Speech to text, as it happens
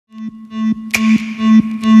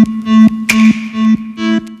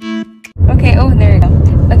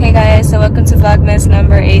Vlogmas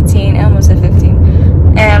number 18. I almost said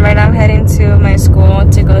 15. And right now I'm heading to my school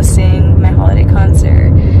to go sing my holiday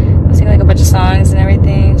concert. I'm singing like a bunch of songs and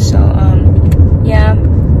everything. So yeah,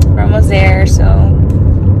 we're almost there. So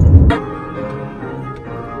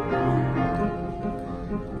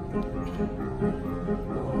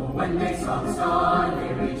when they saw the star,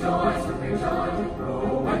 they rejoiced with great joy.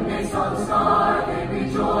 Oh, when they saw the star, they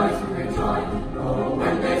rejoiced with great joy. Oh,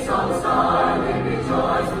 when they saw the star, they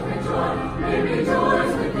rejoiced with great joy. They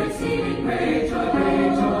rejoiced with exceeding great joy,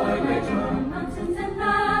 great joy, great joy. Mountains and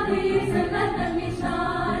valleys, and let them be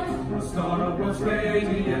shine. The star of most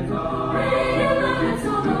radiant light. Radiant light,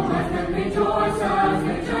 so the wise men rejoice as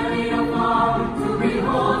they journey afar to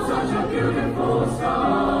behold such a beautiful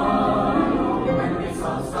star. When they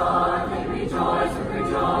saw the star, they rejoiced with great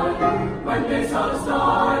joy. When they saw the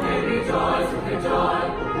star, they rejoiced with great joy.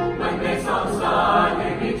 When they saw the star,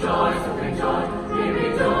 they rejoiced with great joy. They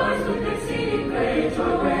rejoiced with exceeding great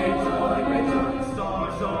joy, great joy, great joy. The star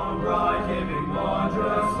shone bright, giving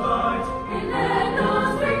wondrous light. It led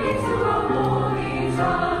those bringing to a holy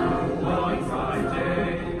child. One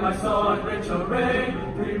Friday, I saw in rich array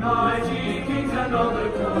 3 mighty kings and all the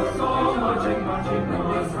court all marching, marching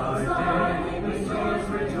on Friday. The star's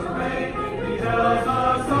rich array beheld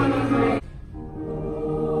the Son of God.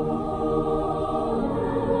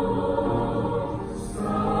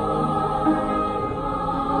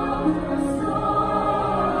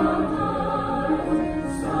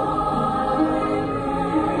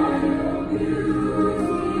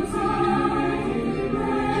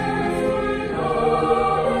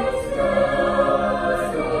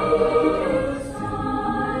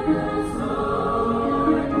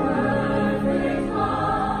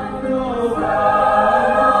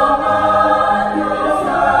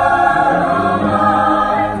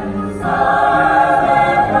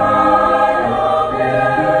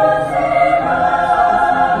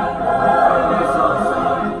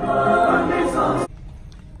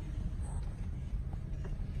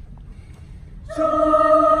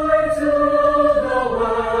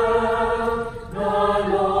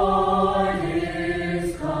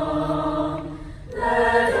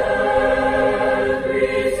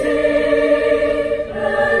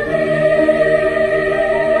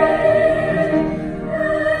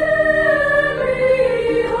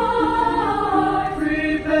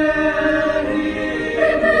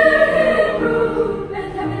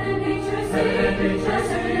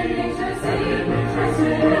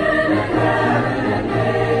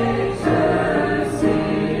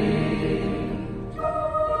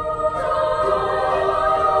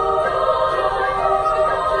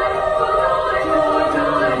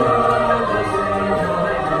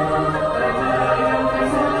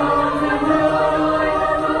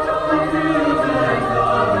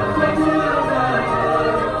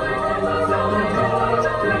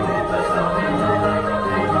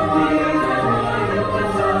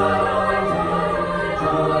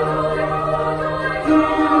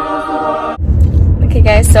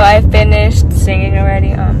 okay guys, so I finished singing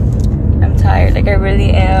already. I'm tired, like I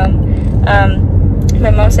really am. My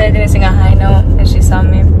mom said I didn't sing a high note and she saw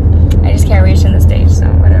me. I just can't reach in the stage, so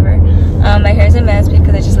whatever. My hair's a mess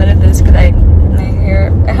because I just let it loose because I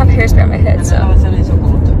have hairspray on my head, so.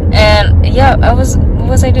 And yeah, what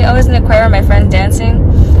was I doing? I was in the choir with my friend dancing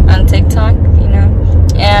on TikTok, you know.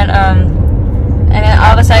 And then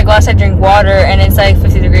all of a sudden I go outside, drink water, and it's like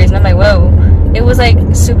 50 degrees, and I'm like, whoa. It was like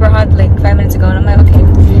super hot like 5 minutes ago, and I'm like, okay.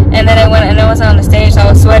 And then I went and I was on the stage, so I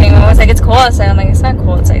was sweating. I was like, it's cold outside. I'm like, it's not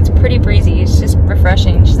cold outside. It's pretty breezy. It's just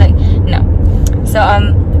refreshing. She's like, no. So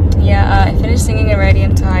yeah, I finished singing already.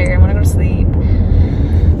 I'm tired. I want to go to sleep. I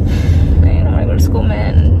don't want to go to school,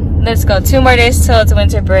 man. Let's go. 2 more days till it's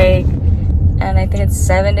winter break, and I think it's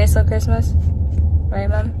 7 days till Christmas, right,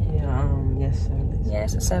 Mom? Yeah. Yes, 7 days. Yeah,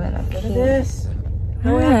 so 7. Okay. Look at this.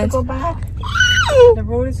 Now we have to go back. The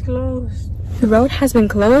road is closed. The road has been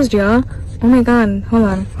closed, y'all. Oh my god, hold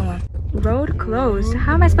on. Road closed.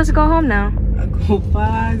 How am I supposed to go home now? I go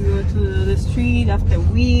back, go to the street after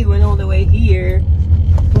we went all the way here.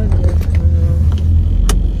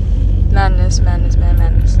 Madness, madness,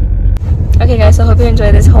 madness. Okay guys, so I hope you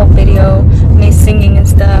enjoyed this whole video, me singing and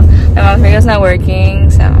stuff. My mom's radio's not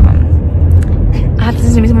working, so I have to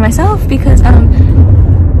listen to music by myself because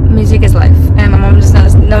music is life, and my mom just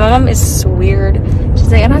not. No, my mom is weird.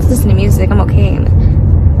 She's like, I don't have to listen to music. I'm okay.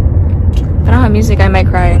 If I don't have music, I might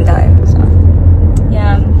cry and die. So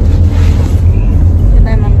yeah. Good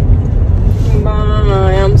night, Mom.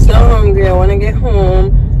 Bye. I'm so hungry. I want to get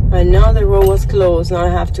home. I know the road was closed. Now I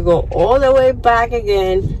have to go all the way back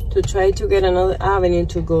again to try to get another avenue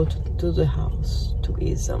to go to the house to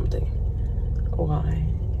eat something. Why?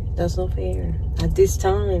 That's not fair. At this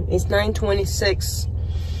time, it's 9:26.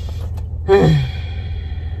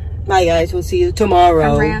 Bye, guys. We'll see you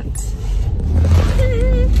tomorrow. Rant.